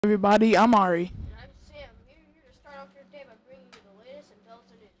Everybody, I'm Ari. And I'm Sam. We're here to start off your day by bringing you the latest in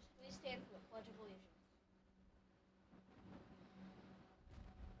Belzer news. Please stand for the Pledge of Allegiance.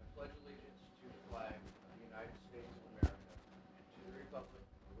 I pledge allegiance to the flag of the United States of America and to the republic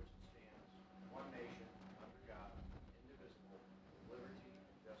for which it stands, one nation, under God, indivisible, with liberty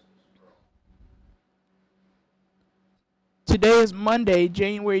and justice for all. Today is Monday,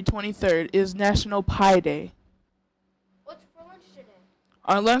 January 23rd, is National Pie Day. What's for lunch today?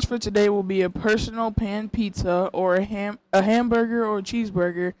 Our lunch for today will be a personal pan pizza or a hamburger or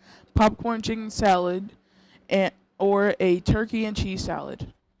cheeseburger, popcorn chicken salad, or a turkey and cheese salad. The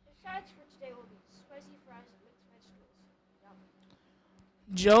sides for today will be spicy fries and mixed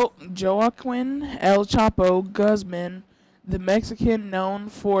vegetables. Joaquin El Chapo Guzman, the Mexican known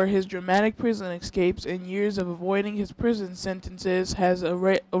for his dramatic prison escapes and years of avoiding his prison sentences, has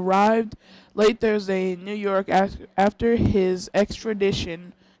arrived late Thursday in New York after his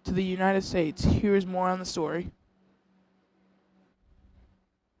extradition to the United States. Here is more on the story.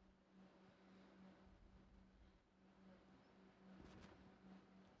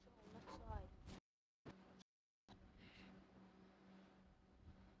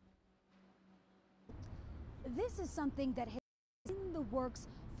 This is something that has been in the works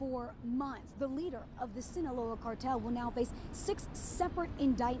for months. The leader of the Sinaloa cartel will now face 6 separate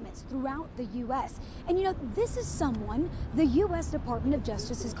indictments throughout the U.S. And you know, this is someone the U.S. Department of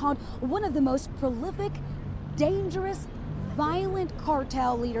Justice has called one of the most prolific, dangerous, violent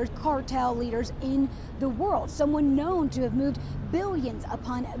cartel leaders in the world. Someone known to have moved billions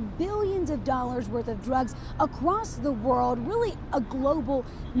upon billions of dollars worth of drugs across the world, really a global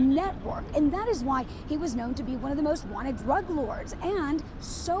network. And that is why he was known to be one of the most wanted drug lords, and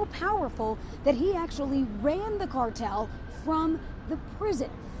so powerful that he actually ran the cartel from the prison.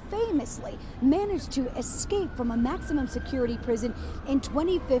 Famously managed to escape from a maximum security prison in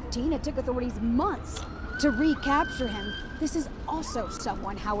 2015. It took authorities months to recapture him. This is also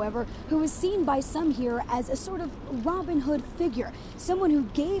someone, however, who is seen by some here as a sort of Robin Hood figure, someone who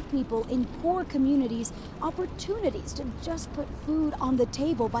gave people in poor communities opportunities to just put food on the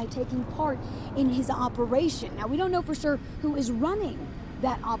table by taking part in his operation. Now, we don't know for sure who is running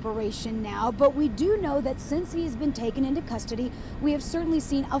that operation now, but we do know that since he has been taken into custody, we have certainly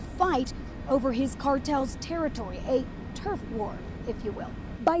seen a fight over his cartel's territory, a turf war, if you will.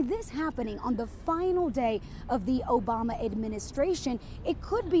 By this happening on the final day of the Obama administration, it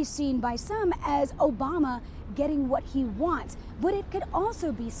could be seen by some as Obama getting what he wants, but it could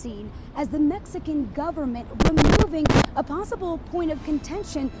also be seen as the Mexican government removing a possible point of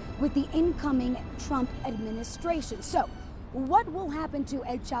contention with the incoming Trump administration. So, what will happen to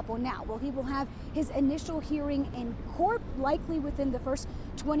El Chapo now? Well, he will have his initial hearing in court, likely within the first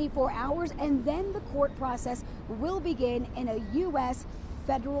 24 hours, and then the court process will begin in a U.S.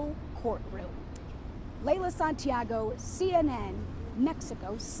 federal courtroom. Leila Santiago, CNN,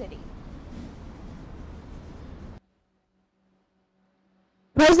 Mexico City.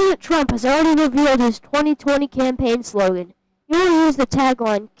 President Trump has already revealed his 2020 campaign slogan. He will use the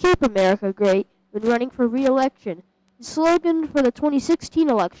tagline, "Keep America Great," when running for re-election. The slogan for the 2016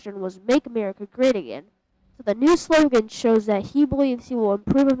 election was "Make America Great Again." So the new slogan shows that he believes he will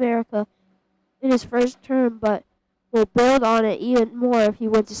improve America in his first term, but will build on it even more if he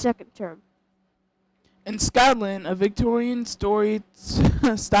wins a second term. In Scotland, a Victorian styled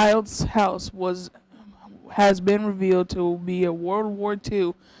house has been revealed to be a World War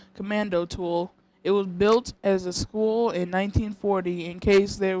II commando tool. It was built as a school in 1940 in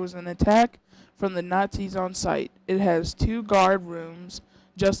case there was an attack from the Nazis on site. It has 2 guard rooms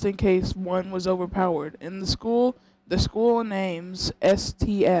just in case one was overpowered. In the school names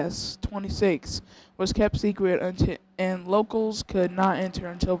STS-26 was kept secret and locals could not enter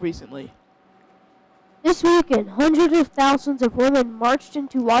until recently. This weekend, hundreds of thousands of women marched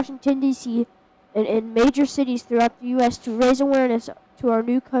into Washington, D.C. and in major cities throughout the U.S. to raise awareness to our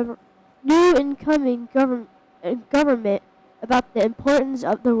new incoming government about the importance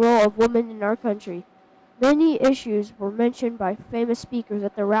of the role of women in our country. Many issues were mentioned by famous speakers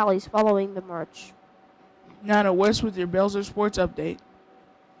at the rallies following the march. Now to West with your Belzer Sports Update.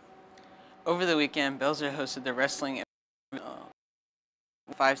 Over the weekend, Belzer hosted the wrestling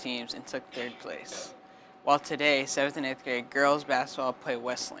 5 teams and took 3rd place. While today, 7th and 8th grade girls basketball play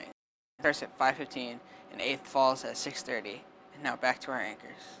West Lane. It starts at 5:15 and 8th falls at 6:30. And now back to our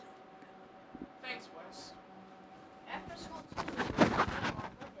anchors. Thanks, Wes. After school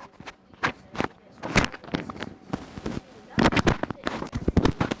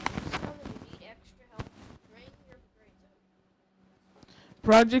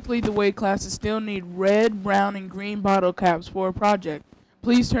Project Lead the Way classes still need red, brown, and green bottle caps for a project.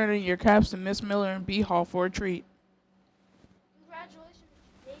 Please turn in your caps to Miss Miller and B Hall for a treat. Congratulations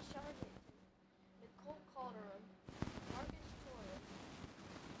to Jay Sharpton, Nicole Calderon, Marcus Torres.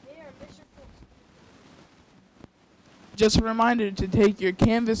 They are Mr. Fultz. Just a reminder to take your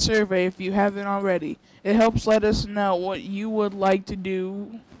Canvas survey if you haven't already. It helps let us know what you would like to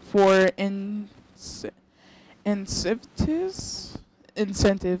do for incentives.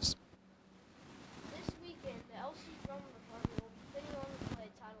 This weekend, the LC Drama Department will be putting on a play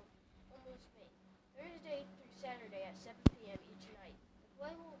titled Almost Made, Thursday through Saturday at 7 p.m. each night. The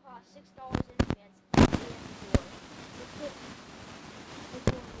play will cost $6 in advance and 8 at the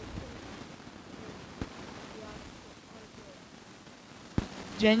door.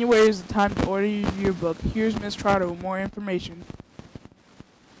 January is the time to order your yearbook. Here's Ms. Trotter with more information.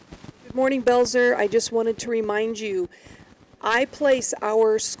 Good morning, Belzer. I just wanted to remind you, I place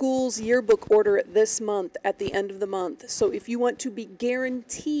our school's yearbook order this month at the end of the month. So if you want to be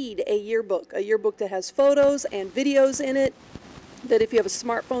guaranteed a yearbook that has photos and videos in it, that if you have a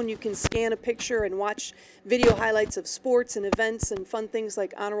smartphone you can scan a picture and watch video highlights of sports and events and fun things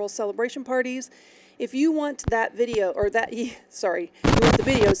like honor roll celebration parties. If you want that video, or that, sorry, you want the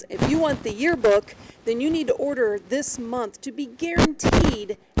videos, if you want the yearbook, then you need to order this month to be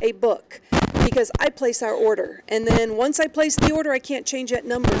guaranteed a book, because I place our order. And then once I place the order, I can't change that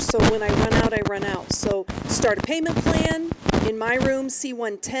number. So when I run out, I run out. So start a payment plan in my room,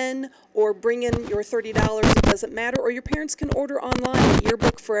 C110, or bring in your $30, it doesn't matter. Or your parents can order online at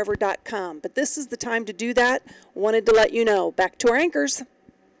yearbookforever.com. But this is the time to do that. Wanted to let you know. Back to our anchors. The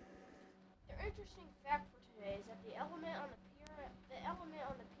interesting fact for today is that the element on the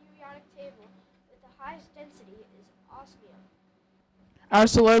periodic table with the highest density is osmium. Our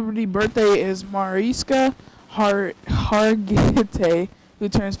celebrity birthday is Mariska Hargitay, who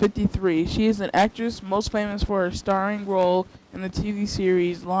turns 53. She is an actress most famous for her starring role in the TV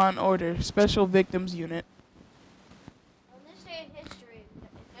series Law & Order Special Victims Unit. On this day in history, in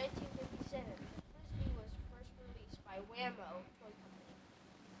 1957, the Frisbee was first released by Whammo Toy Company.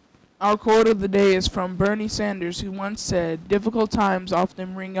 Our quote of the day is from Bernie Sanders, who once said, "Difficult times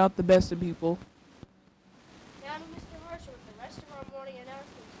often bring out the best in people." Now to Mr. Harsher with the rest of our morning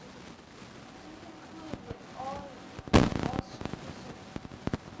announcements. To conclude with all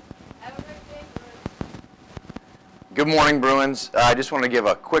have a great day, Bruins. Good morning, Bruins. I just want to give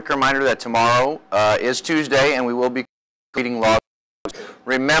a quick reminder that tomorrow is Tuesday, and we will be completing logs.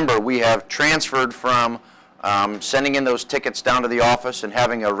 Remember, we have transferred from sending in those tickets down to the office and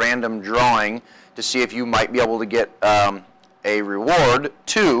having a random drawing to see if you might be able to get a reward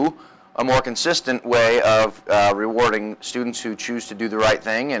to a more consistent way of rewarding students who choose to do the right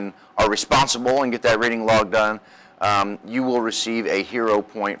thing and are responsible and get that reading log done. You will receive a hero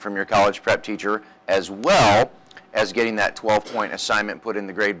point from your college prep teacher, as well as getting that 12-point assignment put in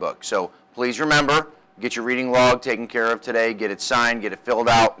the grade book. So please remember, get your reading log taken care of today, get it signed, get it filled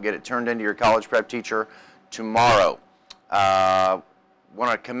out, get it turned into your college prep teacher tomorrow.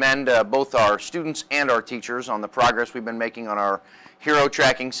 Want to commend both our students and our teachers on the progress we've been making on our hero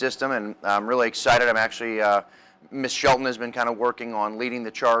tracking system, and I'm really excited. I'm actually, Ms. Shelton has been kind of working on leading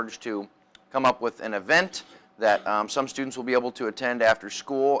the charge to come up with an event that some students will be able to attend after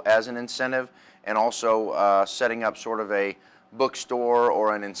school as an incentive, and also setting up sort of a bookstore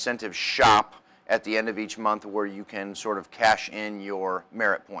or an incentive shop at the end of each month where you can sort of cash in your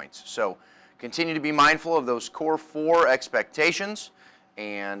merit points. So continue to be mindful of those core 4 expectations,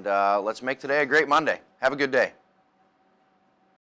 and let's make today a great Monday. Have a good day.